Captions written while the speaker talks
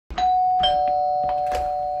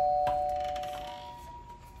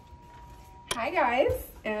Hi guys,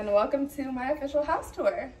 and welcome to my official house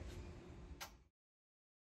tour.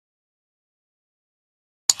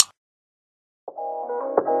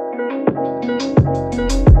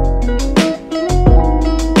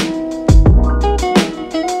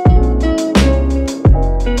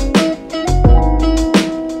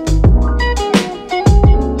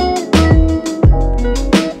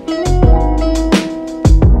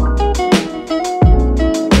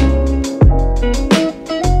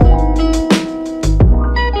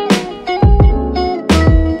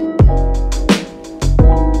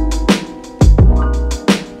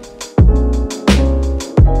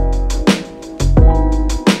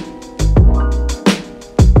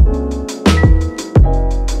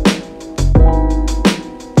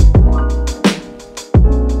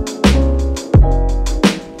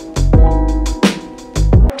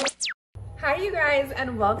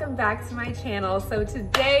 And welcome back to my channel. So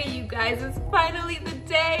today, you guys, is finally the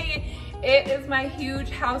day. It is my huge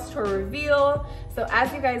house tour reveal. So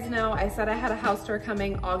as you guys know, I said I had a house tour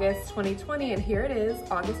coming August 2020, and here it is,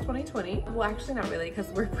 August 2020. Well, actually not really, because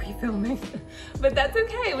we're pre-filming, but that's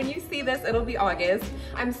okay. When you see this, it'll be August.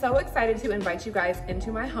 I'm so excited to invite you guys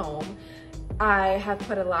into my home. I have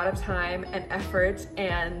put a lot of time and effort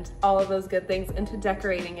and all of those good things into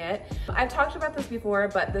decorating it. I've talked about this before,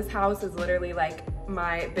 but this house is literally like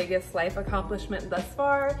my biggest life accomplishment thus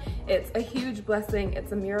far. It's a huge blessing.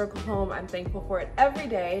 It's a miracle home. I'm thankful for it every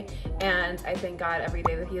day. And I thank God every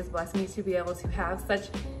day that He has blessed me to be able to have such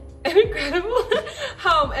an incredible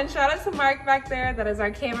home. And shout out to Mark back there. That is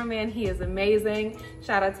our cameraman. He is amazing.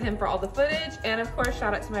 Shout out to him for all the footage. And of course,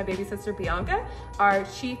 shout out to my baby sister Bianca, our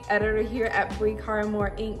chief editor here at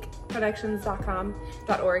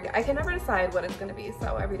BreeCarmoreIncProductions.com.org. I can never decide what it's gonna be,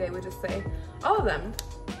 so every day we just say all of them.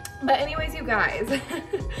 But anyways, you guys,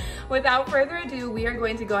 without further ado, we are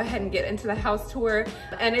going to go ahead and get into the house tour.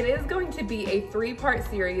 And it is going to be a 3-part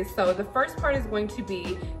series. So the first part is going to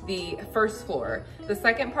be the first floor. The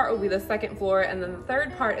second part will be the second floor. And then the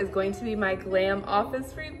third part is going to be my glam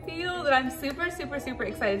office reveal that I'm super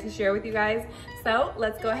excited to share with you guys. So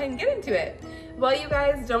let's go ahead and get into it. Well, you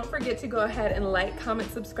guys, don't forget to go ahead and like, comment,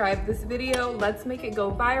 subscribe this video. Let's make it go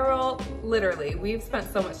viral. Literally, we've spent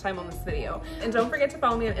so much time on this video. And don't forget to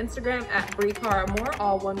follow me on Instagram at BreeCarMore,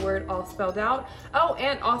 all one word, all spelled out. Oh,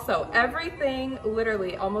 and also everything,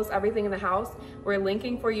 literally almost everything in the house, we're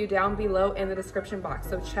linking for you down below in the description box.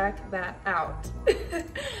 So check that out.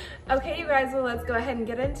 Okay, you guys, well, let's go ahead and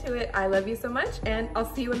get into it. I love you so much, and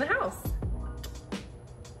I'll see you in the house.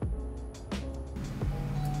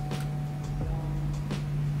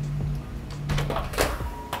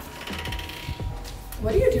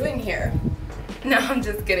 What are you doing here? No, I'm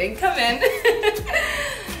just kidding. Come in.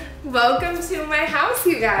 Welcome to my house,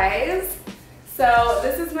 you guys. So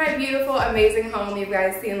this is my beautiful, amazing home. You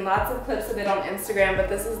guys seen lots of clips of it on Instagram, but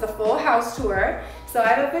this is the full house tour. So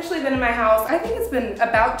I've officially been in my house, I think it's been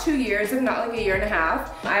about 2 years, if not like a year and a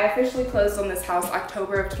half. I officially closed on this house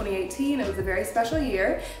October of 2018. It was a very special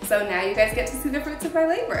year. So now you guys get to see the fruits of my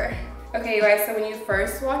labor. Okay, you guys, so when you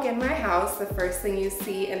first walk in my house, the first thing you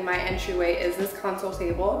see in my entryway is this console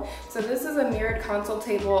table. So this is a mirrored console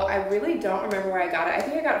table. I really don't remember where I got it. I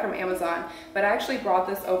think I got it from Amazon, but I actually brought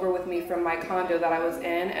this over with me from my condo that I was in,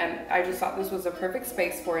 and I just thought this was a perfect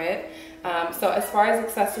space for it. So as far as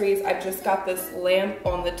accessories, I've just got this lamp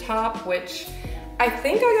on the top, which I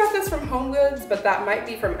think I got this from HomeGoods, but that might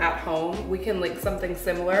be from At Home. We can link something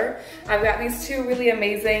similar. I've got these 2 really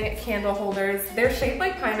amazing candle holders. They're shaped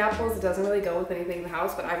like pineapples. It doesn't really go with anything in the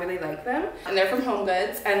house, but I really like them. And they're from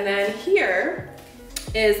HomeGoods. And then here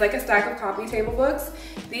is like a stack of coffee table books.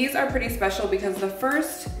 These are pretty special because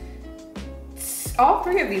all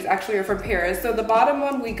 3 of these actually are from Paris. So the bottom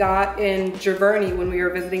one we got in Giverny when we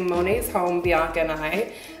were visiting Monet's home, Bianca and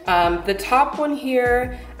I. The top one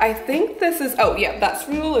here, I think this is, oh yeah, that's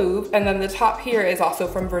from the Louvre. And then the top here is also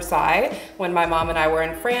from Versailles when my mom and I were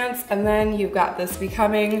in France. And then you've got this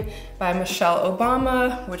Becoming by Michelle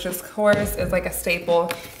Obama, which of course is like a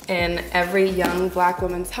staple in every young Black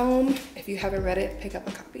woman's home. If you haven't read it, pick up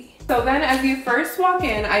a copy. So then as you first walk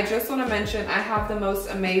in, I just want to mention I have the most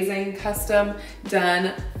amazing custom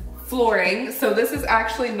done flooring. So this is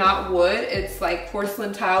actually not wood. It's like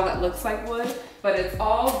porcelain tile that looks like wood, but it's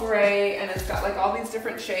all gray and it's got like all these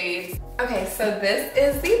different shades. Okay, so this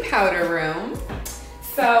is the powder room.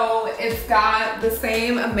 So it's got the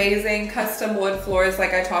same amazing custom wood floors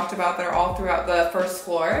like I talked about that are all throughout the first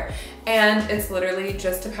floor. And it's literally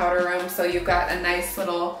just a powder room. So you've got a nice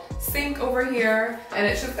little sink over here, and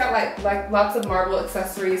it's just got like lots of marble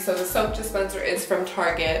accessories. So the soap dispenser is from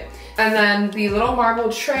Target. And then the little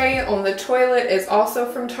marble tray on the toilet is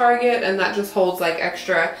also from Target, and that just holds like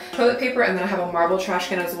extra toilet paper. And then I have a marble trash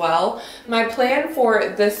can as well. My plan for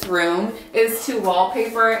this room is to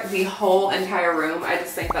wallpaper the whole entire room. I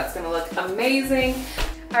just think that's gonna look amazing.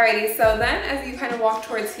 Alrighty, so then as you kind of walk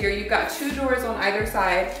towards here, you've got two doors on either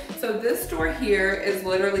side. So this door here is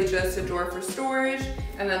literally just a door for storage,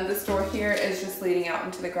 and then this door here is just leading out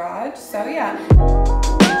into the garage. So yeah.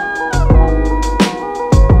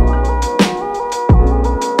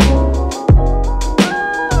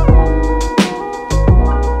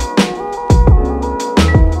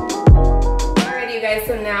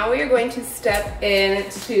 So now we are going to step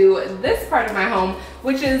into this part of my home,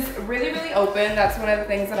 which is really, really open. That's one of the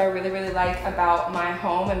things that I really, really like about my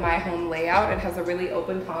home and my home layout. It has a really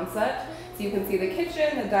open concept. So you can see the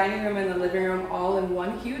kitchen, the dining room, and the living room all in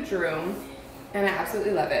one huge room, and I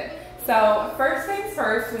absolutely love it. So first things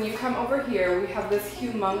first, when you come over here, we have this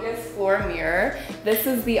humongous floor mirror. This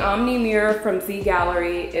is the Omni Mirror from Z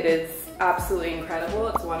Gallery. It is absolutely incredible.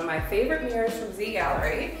 It's one of my favorite mirrors from Z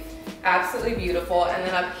Gallery. Absolutely beautiful. And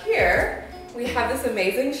then up here, we have this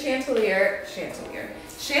amazing chandelier,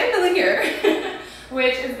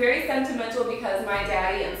 which is very sentimental because my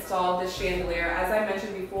daddy installed this chandelier. As I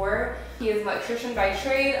mentioned before, he is an electrician by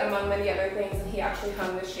trade, among many other things, and he actually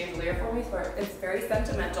hung this chandelier for me, so it's very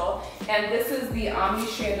sentimental. And this is the Omni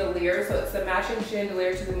chandelier, so it's the matching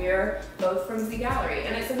chandelier to the mirror, both from Z Gallery,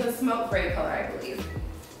 and it's in the smoke gray color, I believe.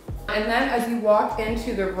 And then as you walk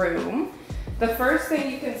into the room, the first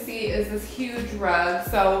thing you can see is this huge rug.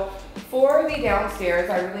 So for the downstairs,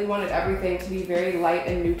 I really wanted everything to be very light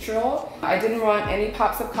and neutral. I didn't want any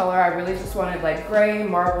pops of color. I really just wanted like gray,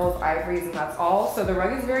 marbles, ivories, and that's all. So the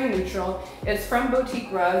rug is very neutral. It's from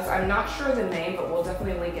Boutique Rugs. I'm not sure the name, but we'll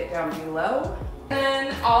definitely link it down below.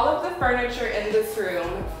 And all of the furniture in this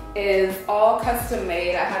room is all custom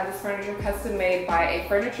made. I had this furniture custom made by a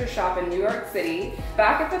furniture shop in New York City.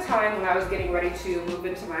 Back at the time when I was getting ready to move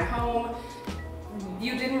into my home,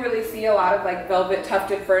 you didn't really see a lot of like velvet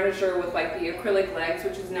tufted furniture with like the acrylic legs,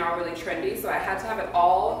 which is now really trendy. So I had to have it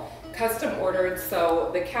all custom ordered. So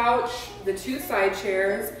the couch, the two side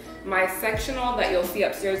chairs, my sectional that you'll see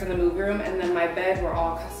upstairs in the movie room, and then my bed were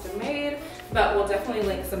all custom made, but we'll definitely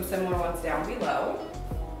link some similar ones down below.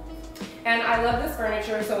 And I love this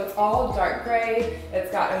furniture, so it's all dark gray.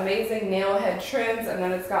 It's got amazing nail head trims, and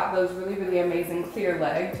then it's got those really, really amazing clear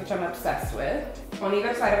legs, which I'm obsessed with. On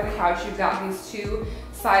either side of the couch, you've got these two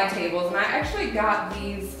side tables, and I actually got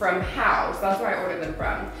these from House. That's where I ordered them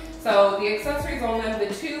from. So the accessories on them,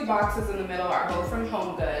 the two boxes in the middle are both from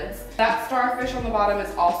Home Goods. That starfish on the bottom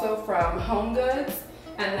is also from Home Goods.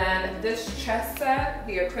 And then this chest set,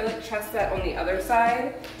 the acrylic chest set on the other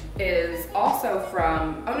side, is also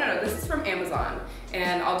from, oh no, this is from Amazon,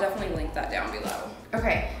 and I'll definitely link that down below.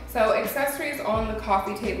 Okay, so accessories on the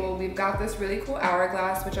coffee table, we've got this really cool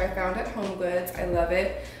hourglass, which I found at Home Goods. I love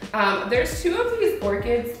it. There's two of these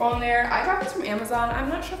orchids on there. I got this from Amazon. I'm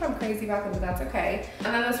not sure if I'm crazy about them, but that's okay.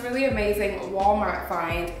 And then this really amazing Walmart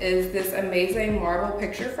find is this amazing marble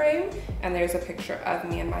picture frame, and there's a picture of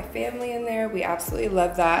me and my family in there. We absolutely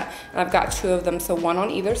love that. And I've got two of them, so one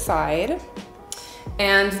on either side.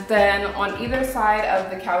 And then on either side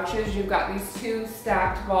of the couches, you've got these two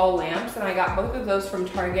stacked wall lamps, and I got both of those from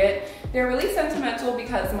Target. They're really sentimental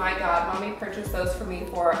because my godmommy purchased those for me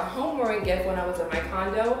for a homewarming gift when I was in my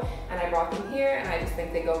condo, and I brought them here, and I just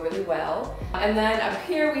think they go really well. And then up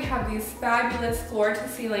here we have these fabulous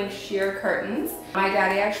floor-to-ceiling sheer curtains. My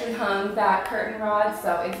daddy actually hung that curtain rod,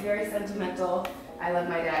 so it's very sentimental. I love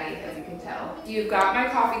my daddy, as you can tell. You've got my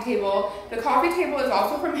coffee table. The coffee table is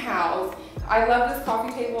also from House. I love this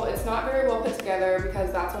coffee table. It's not very well put together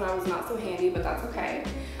because that's when I was not so handy, but that's okay.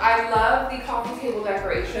 I love the coffee table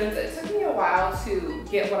decorations. It took me a while to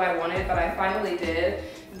get what I wanted, but I finally did.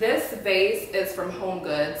 This vase is from Home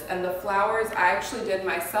Goods, and the flowers I actually did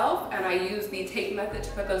myself, and I used the tape method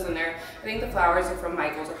to put those in there. I think the flowers are from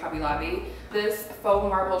Michael's or Hobby Lobby. This faux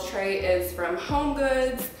marble tray is from Home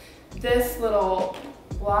Goods. This little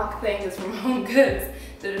block thing is from Home Goods.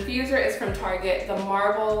 The diffuser is from Target. The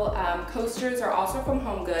marble coasters are also from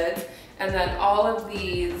Home Goods. And then all of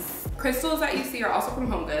these crystals that you see are also from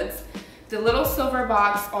Home Goods. The little silver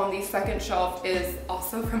box on the second shelf is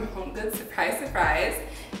also from HomeGoods, surprise, surprise.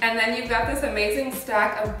 And then you've got this amazing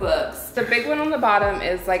stack of books. The big one on the bottom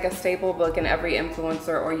is like a staple book in every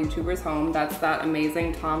influencer or YouTuber's home. That's that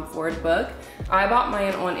amazing Tom Ford book. I bought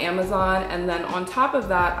mine on Amazon, and then on top of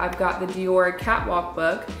that, I've got the Dior Catwalk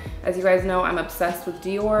book. As you guys know, I'm obsessed with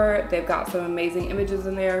Dior. They've got some amazing images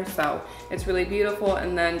in there, so it's really beautiful.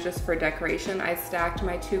 And then just for decoration, I stacked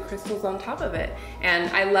my 2 crystals on top of it. And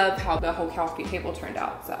I love how the whole coffee table turned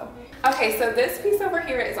out, so. Okay, so this piece over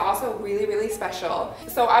here is also really, really special.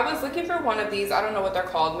 So I was looking for one of these, I don't know what they're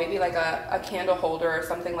called, maybe like a candle holder or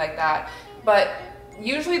something like that. But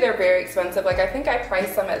usually they're very expensive. Like I think I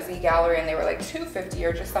priced them at Z Gallery and they were like $2.50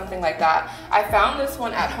 or just something like that. I found this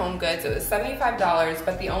one at HomeGoods. It was $75,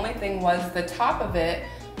 but the only thing was the top of it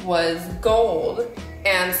was gold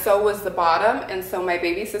and so was the bottom. And so my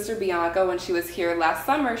baby sister Bianca, when she was here last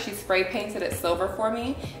summer, she spray painted it silver for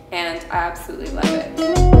me and I absolutely love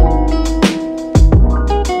it.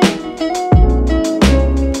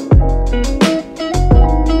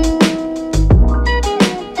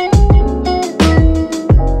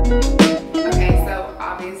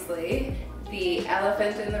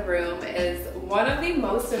 In the room is one of the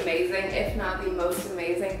most amazing, if not the most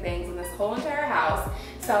amazing things in this whole entire house.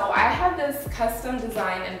 So I had this custom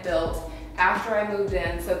designed and built after I moved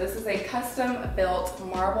in. So this is a custom built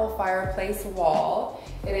marble fireplace wall.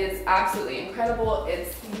 It is absolutely incredible.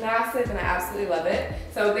 It's massive and I absolutely love it.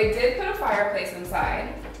 So they did put a fireplace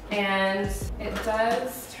inside and it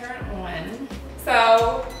does turn on.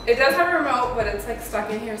 So it does have a remote, but it's like stuck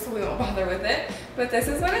in here, so we won't bother with it. But this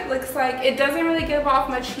is what it looks like. It doesn't really give off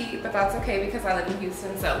much heat, but that's okay because I live in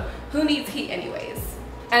Houston, so who needs heat anyways?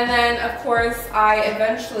 And then of course I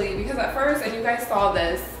eventually, because at first, and you guys saw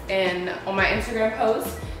this on my Instagram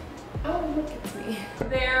post, oh look, it's me.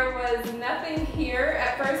 There was nothing here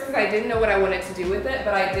at first because I didn't know what I wanted to do with it,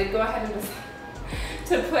 but I did go ahead and decide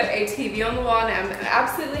to put a TV on the wall, and I'm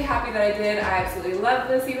absolutely happy that I did. I absolutely love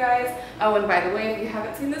this, you guys. Oh, and by the way, if you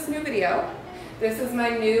haven't seen this new video, this is my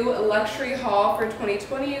new luxury haul for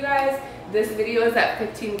 2020, you guys. This video is at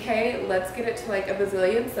 15K. Let's get it to like a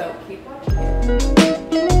bazillion, so keep watching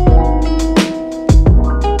it.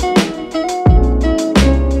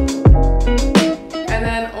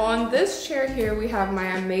 This chair here, we have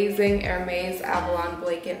my amazing Hermes Avalon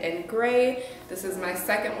blanket in gray. This is my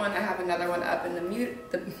second one. I have another one up in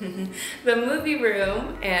the movie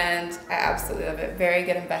room, and I absolutely love it. Very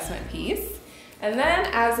good investment piece. And then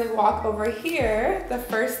as we walk over here, the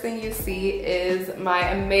first thing you see is my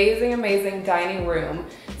amazing, amazing dining room.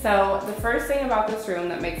 So the first thing about this room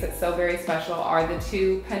that makes it so very special are the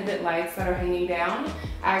 2 pendant lights that are hanging down.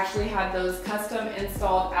 I actually had those custom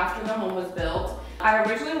installed after the home was built. I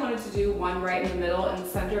originally wanted to do one right in the middle in the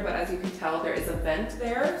center, but as you can tell, there is a vent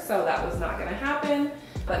there, so that was not gonna happen.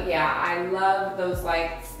 But yeah, I love those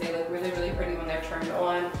lights. They look really, really pretty when they're turned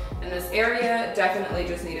on. And this area definitely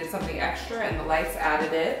just needed something extra, and the lights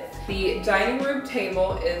added it. The dining room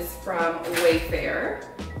table is from Wayfair,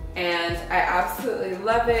 and I absolutely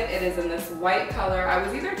love it. It is in this white color. I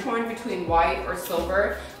was either torn between white or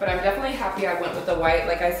silver, but I'm definitely happy I went with the white.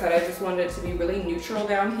 Like I said, I just wanted it to be really neutral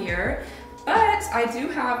down here. But I do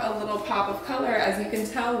have a little pop of color, as you can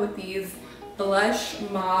tell, with these blush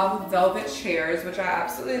mauve velvet chairs, which I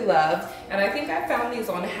absolutely love. And I think I found these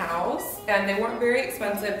on House, and they weren't very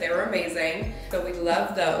expensive. They were amazing, so we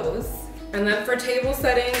love those. And then for table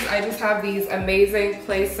settings, I just have these amazing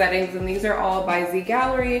place settings, and these are all by Z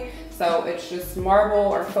Gallery. So it's just marble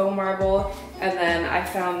or faux marble. And then I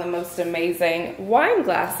found the most amazing wine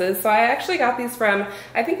glasses. So I actually got these from,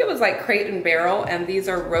 I think it was like Crate & Barrel, and these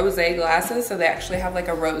are rosé glasses. So they actually have like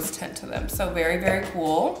a rose tint to them. So very, very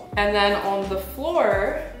cool. And then on the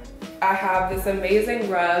floor, I have this amazing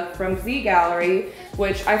rug from Z Gallery,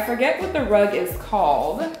 which I forget what the rug is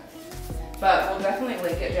called, but we'll definitely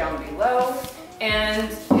link it down below. And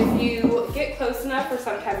if you get close enough, or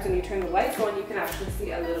sometimes when you turn the lights on, you can actually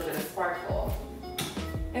see a little bit of sparkle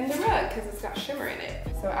in the rug because it's got shimmer in it.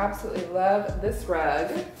 So I absolutely love this rug.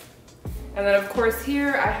 And then of course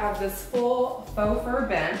here I have this full faux fur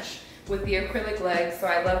bench with the acrylic legs. So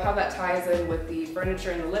I love how that ties in with the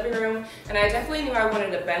furniture in the living room. And I definitely knew I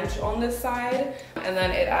wanted a bench on this side. And then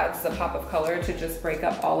it adds a pop of color to just break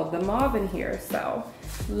up all of the mauve in here. So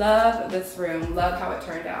love this room, love how it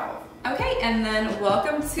turned out. Okay, and then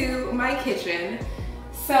welcome to my kitchen.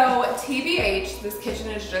 So TBH, this kitchen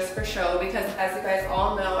is just for show because as you guys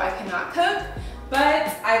all know, I cannot cook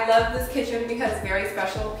But I love this kitchen because very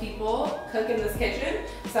special people cook in this kitchen.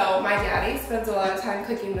 So my daddy spends a lot of time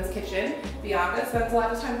cooking in this kitchen. Bianca spends a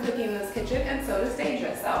lot of time cooking in this kitchen, and so does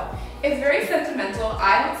Deja. So it's very sentimental.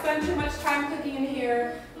 I don't spend too much time cooking in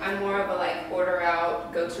here. I'm more of a like order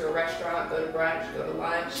out, go to a restaurant, go to brunch, go to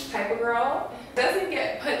lunch type of girl. Doesn't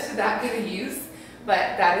get put to that good of use,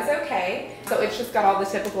 but that is okay. So it's just got all the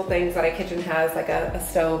typical things that a kitchen has, like a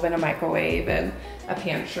stove and a microwave and a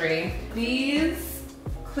pantry. These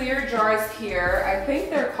clear jars here, I think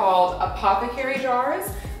they're called apothecary jars.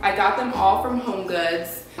 I got them all from Home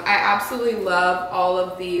Goods. I absolutely love all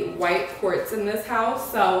of the white quartz in this house.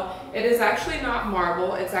 So it is actually not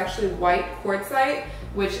marble, it's actually white quartzite,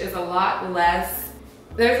 which is a lot less,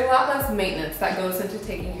 there's a lot less maintenance that goes into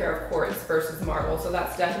taking care of quartz versus marble. So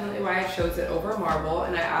that's definitely why I chose it over marble,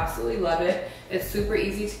 and I absolutely love it. It's super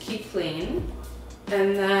easy to keep clean.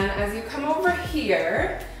 And then as you come over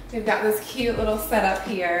here, we've got this cute little setup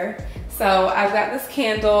here. So I've got this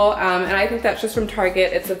candle, and I think that's just from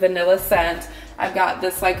Target. It's a vanilla scent. I've got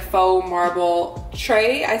this like faux marble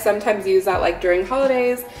tray. I sometimes use that like during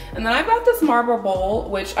holidays. And then I've got this marble bowl,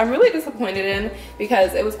 which I'm really disappointed in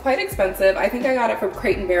because it was quite expensive. I think I got it from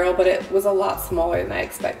Crate & Barrel, but it was a lot smaller than I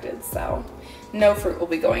expected. So no fruit will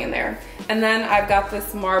be going in there. And then I've got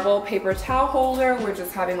this marble paper towel holder. We're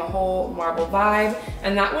just having a whole marble vibe.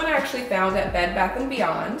 And that one I actually found at Bed Bath &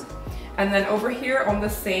 Beyond. And then over here on the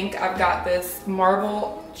sink, I've got this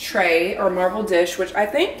marble tray or marble dish, which I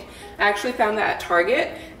think I actually found that at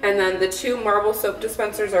Target. And then the two marble soap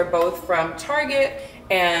dispensers are both from Target.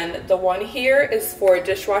 And the one here is for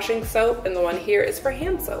dishwashing soap and the one here is for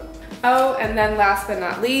hand soap. Oh, and then last but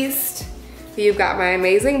not least, you've got my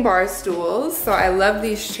amazing bar stools. So I love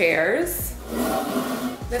these chairs.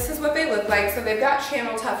 This is what they look like. So they've got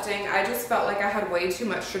channel tufting. I just felt like I had way too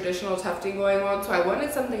much traditional tufting going on, so I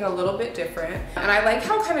wanted something a little bit different. And I like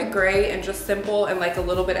how kind of gray and just simple and like a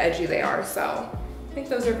little bit edgy they are. So I think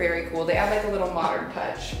those are very cool. They add like a little modern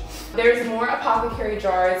touch. There's more apothecary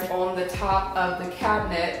jars on the top of the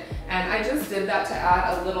cabinet, and I just did that to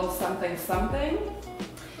add a little something something.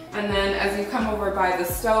 And then as you come over by the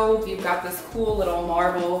stove, you've got this cool little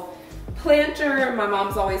marble planter. My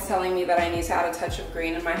mom's always telling me that I need to add a touch of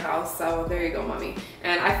green in my house, so there you go, mommy.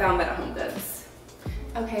 And I found that at Home Goods.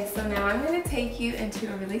 Okay, so now I'm gonna take you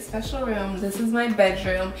into a really special room. This is my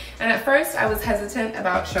bedroom. And at first I was hesitant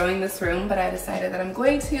about showing this room, but I decided that I'm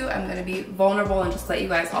going to be vulnerable and just let you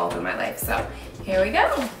guys all in my life. So here we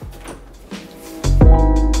go.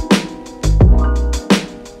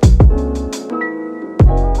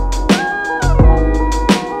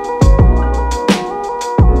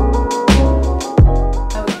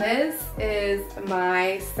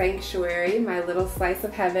 My sanctuary, my little slice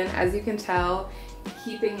of heaven. As you can tell,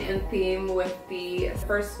 keeping in theme with the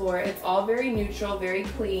first floor, it's all very neutral, very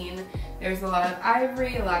clean. There's a lot of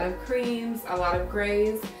ivory, a lot of creams, a lot of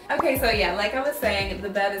grays. Okay, so yeah, like I was saying, the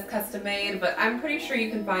bed is custom made, but I'm pretty sure you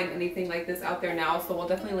can find anything like this out there now, so we'll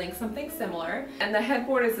definitely link something similar. And the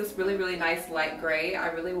headboard is this really, really nice light gray. I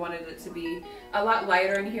really wanted it to be a lot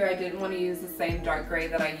lighter in here. I didn't want to use the same dark gray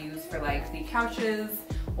that I use for like the couches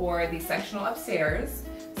or the sectional upstairs.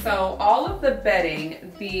 So all of the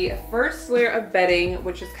bedding, the first layer of bedding,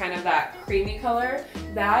 which is kind of that creamy color,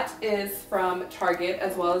 that is from Target,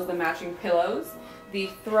 as well as the matching pillows. The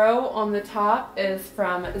throw on the top is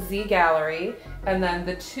from Galleri, and then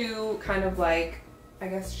the two kind of like, I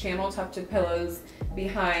guess, channel tufted pillows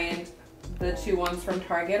behind the two ones from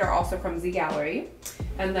Target are also from Galleri.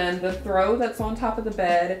 And then the throw that's on top of the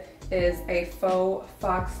bed is a faux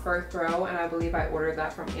fox fur throw, and I believe I ordered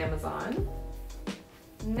that from Amazon.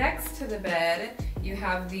 Next to the bed, you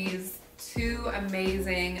have these two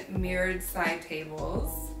amazing mirrored side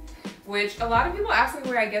tables, which a lot of people ask me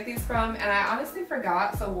where I get these from, and I honestly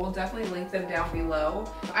forgot, so we'll definitely link them down below.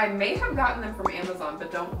 I may have gotten them from Amazon,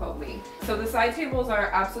 but don't quote me. So the side tables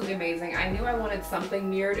are absolutely amazing. I knew I wanted something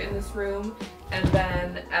mirrored in this room, and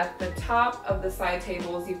then at the top of the side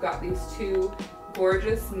tables, you've got these two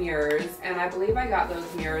gorgeous mirrors, and I believe I got those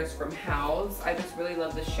mirrors from House. I just really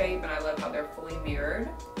love the shape, and I love how they're fully mirrored.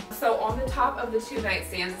 So on the top of the two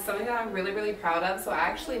nightstands is something that I'm really, really proud of. So I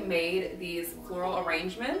actually made these floral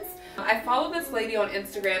arrangements. I follow this lady on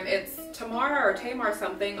Instagram. It's Tamara or Tamar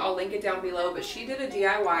something. I'll link it down below, but she did a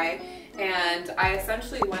DIY, and I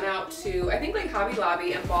essentially went out to, I think like Hobby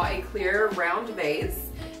Lobby, and bought a clear round vase.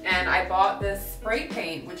 And I bought this spray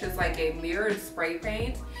paint, which is like a mirrored spray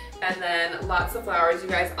paint. And then lots of flowers, you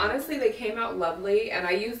guys. Honestly, they came out lovely, and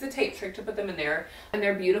I used the tape trick to put them in there, and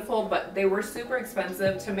they're beautiful, but they were super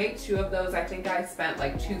expensive. To make 2 of those, I think I spent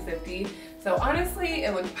like $250. So honestly,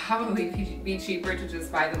 it would probably be cheaper to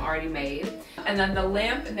just buy them already made. And then the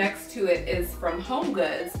lamp next to it is from Home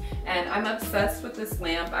Goods, and I'm obsessed with this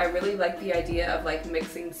lamp. I really like the idea of like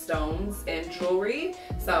mixing stones and jewelry.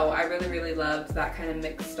 So I really loved that kind of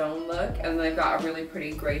mixed stone look, and they've got a really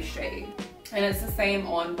pretty gray shade. And it's the same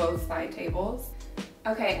on both side tables.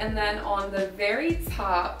 Okay, and then on the very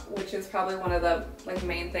top, which is probably one of the like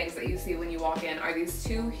main things that you see when you walk in, are these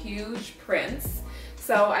 2 huge prints.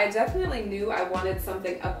 So I definitely knew I wanted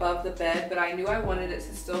something above the bed, but I knew I wanted it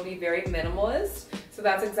to still be very minimalist. So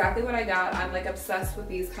that's exactly what I got. I'm like obsessed with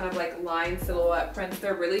these kind of like line silhouette prints.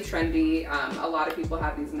 They're really trendy. A lot of people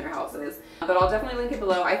have these in their houses, but I'll definitely link it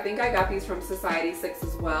below. I think I got these from Society 6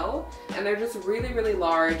 as well. And they're just really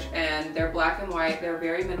large, and they're black and white. They're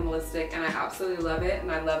very minimalistic, and I absolutely love it.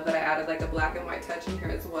 And I love that I added like a black and white touch in here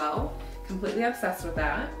as well. Completely obsessed with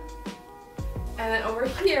that. And then over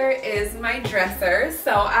here is my dresser.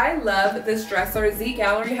 So I love this dresser. Z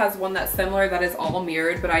Gallery has one that's similar that is all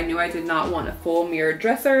mirrored, but I knew I did not want a full mirrored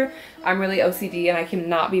dresser. I'm really OCD, and I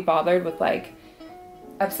cannot be bothered with like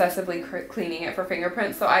obsessively cleaning it for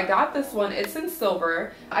fingerprints. So I got this one. It's in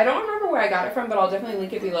silver. I don't remember where I got it from, but I'll definitely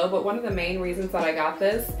link it below. But one of the main reasons that I got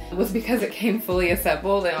this was because it came fully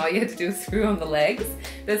assembled, and all you had to do is screw on the legs.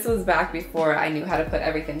 This was back before I knew how to put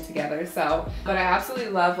everything together. So, but I absolutely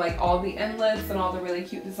love like all the inlets and all the really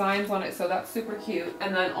cute designs on it. So that's super cute.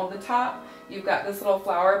 And then on the top, you've got this little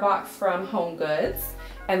flower box from Home Goods.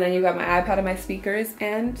 And then you've got my iPad and my speakers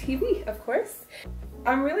and TV, of course.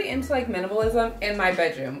 I'm really into like minimalism in my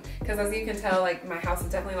bedroom, because as you can tell, like my house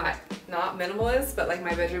is definitely not minimalist, but like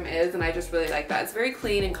my bedroom is, and I just really like that. It's very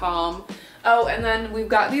clean and calm. Oh, and then we've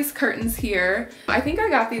got these curtains here. I think I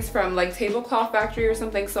got these from like Tablecloth Factory or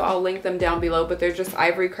something, so I'll link them down below, but they're just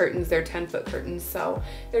ivory curtains. They're 10-foot curtains, so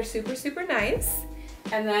they're super nice.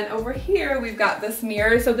 And then over here, we've got this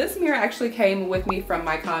mirror. So this mirror actually came with me from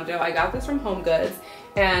my condo. I got this from Home Goods,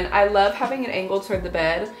 and I love having an angle toward the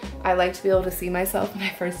bed. I like to be able to see myself when I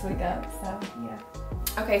first wake up, so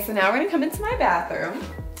yeah. Okay, so now we're gonna come into my bathroom.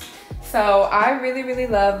 So I really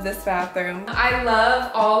love this bathroom. I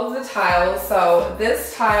love all of the tiles. So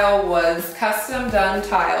this tile was custom done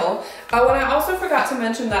tile. Oh, and I also forgot to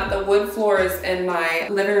mention that the wood floors in my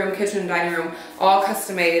living room, kitchen, dining room, all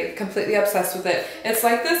custom made. Completely obsessed with it. It's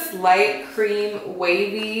like this light cream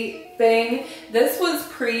wavy thing. This was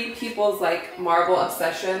pre people's like marble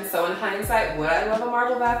obsession. So in hindsight, would I love a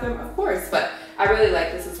marble bathroom? Of course, but I really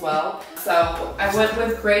like this as well. So I went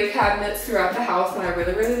with gray cabinets throughout the house, and I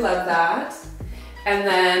really love that. And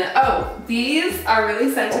then, oh, these are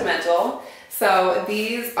really sentimental. So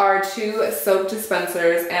these are 2 soap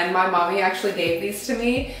dispensers, and my mommy actually gave these to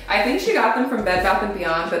me. I think she got them from Bed Bath &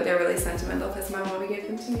 Beyond, but they're really sentimental because my mommy gave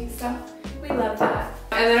them to me, so we love that.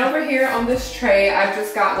 And then over here on this tray, I've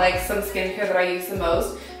just got like some skincare that I use the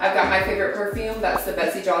most. I've got my favorite perfume, that's the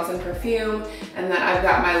Betsy Johnson perfume. And then I've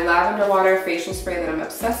got my lavender water facial spray that I'm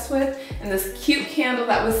obsessed with. And this cute candle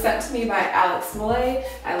that was sent to me by Alex Millay.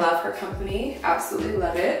 I love her company, absolutely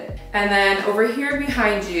love it. And then over here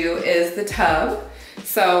behind you is the tub.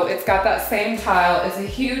 So it's got that same tile. It's a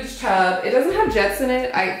huge tub. It doesn't have jets in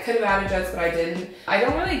it. I could have added jets, but I didn't. I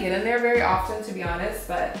don't really get in there very often, to be honest,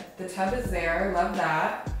 but the tub is there. Love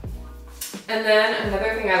that. And then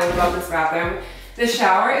another thing I love about this bathroom, the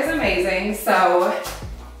shower is amazing. So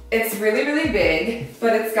it's really big,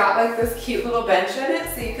 but it's got like this cute little bench in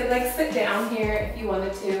it, so you could like sit down here if you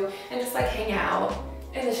wanted to and just like hang out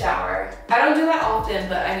in the shower. I don't do that often,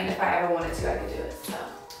 but I mean, if I ever wanted to, I could do it, so.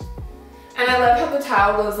 And I love how the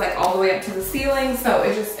tile goes like all the way up to the ceiling, so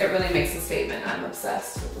it really makes a statement. I'm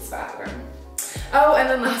obsessed with this bathroom. Oh, and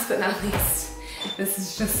then last but not least, this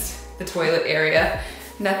is just the toilet area.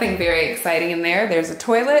 Nothing very exciting in there. There's a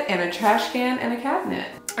toilet and a trash can and a cabinet.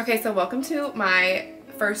 Okay, so welcome to my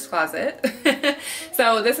first closet.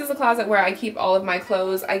 So this is a closet where I keep all of my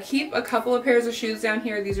clothes. I keep a couple of pairs of shoes down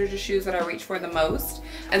here. These are just shoes that I reach for the most.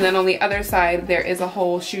 And then on the other side, there is a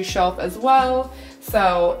whole shoe shelf as well.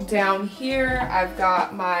 So down here, I've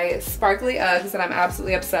got my sparkly Uggs that I'm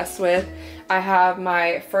absolutely obsessed with. I have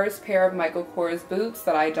my first pair of Michael Kors boots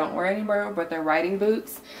that I don't wear anymore, but they're riding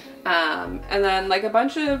boots. And then like a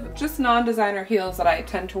bunch of just non-designer heels that I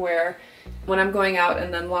tend to wear when I'm going out,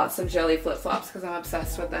 and then lots of jelly flip-flops because I'm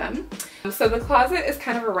obsessed with them. So the closet is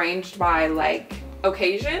kind of arranged by like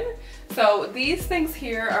occasion. So these things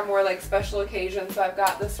here are more like special occasions. So I've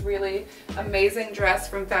got this really amazing dress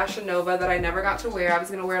from Fashion Nova that I never got to wear. I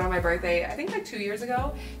was gonna wear it on my birthday, I think like 2 years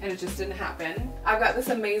ago, and it just didn't happen. I've got this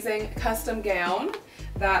amazing custom gown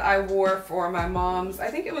that I wore for my mom's, I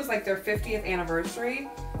think it was like their 50th anniversary,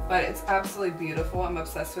 but it's absolutely beautiful. I'm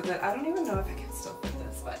obsessed with it. I don't even know if I can still fit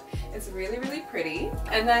this, but it's really, really pretty.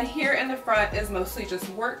 And then here in the front is mostly just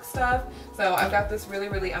work stuff. So I've got this really,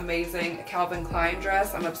 really amazing Calvin Klein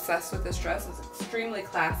dress. I'm obsessed with this dress. It's extremely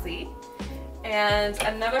classy. And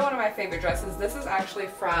another one of my favorite dresses, this is actually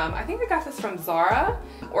from, I think I got this from Zara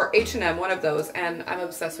or H&M, one of those, and I'm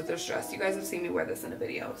obsessed with this dress. You guys have seen me wear this in a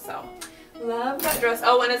video, so love that dress.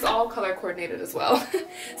 Oh, and it's all color coordinated as well.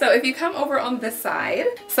 So if you come over on this side,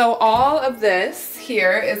 so all of this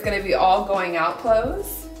here is gonna be all going out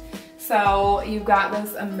clothes. So you've got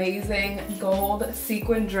this amazing gold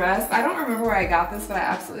sequin dress. I don't remember where I got this, but I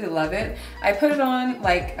absolutely love it. I put it on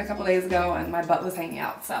like a couple days ago and my butt was hanging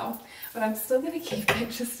out, so, but I'm still gonna keep it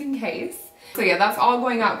just in case. So yeah, that's all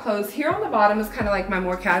going out clothes. Here on the bottom is kind of like my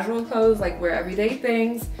more casual clothes, like wear everyday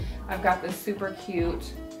things. I've got this super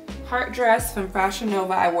cute heart dress from Fashion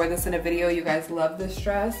Nova. I wore this in a video. You guys love this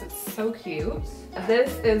dress. It's so cute.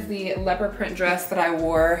 This is the leopard print dress that I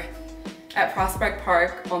wore at Prospect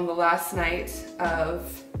Park on the last night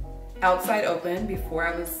of Outside Open before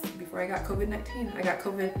I got COVID-19. I got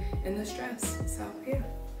COVID in this dress, so yeah.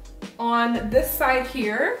 On this side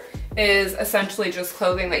here is essentially just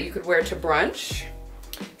clothing that you could wear to brunch.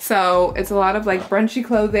 So it's a lot of like brunchy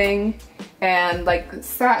clothing and like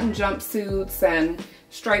satin jumpsuits and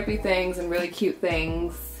stripy things and really cute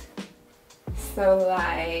things. So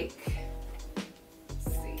like,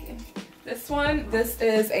 this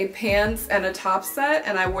is a pants and a top set,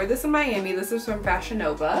 and I wore this in Miami. This is from Fashion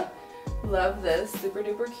Nova. Love this, super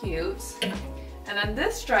duper cute. And then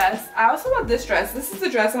this dress, I also love this dress. This is the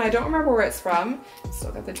dress and I don't remember where it's from.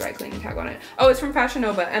 Still got the dry cleaning tag on it. Oh, it's from Fashion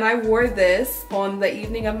Nova, and I wore this on the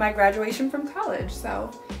evening of my graduation from college.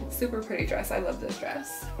 So super pretty dress, I love this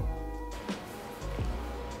dress.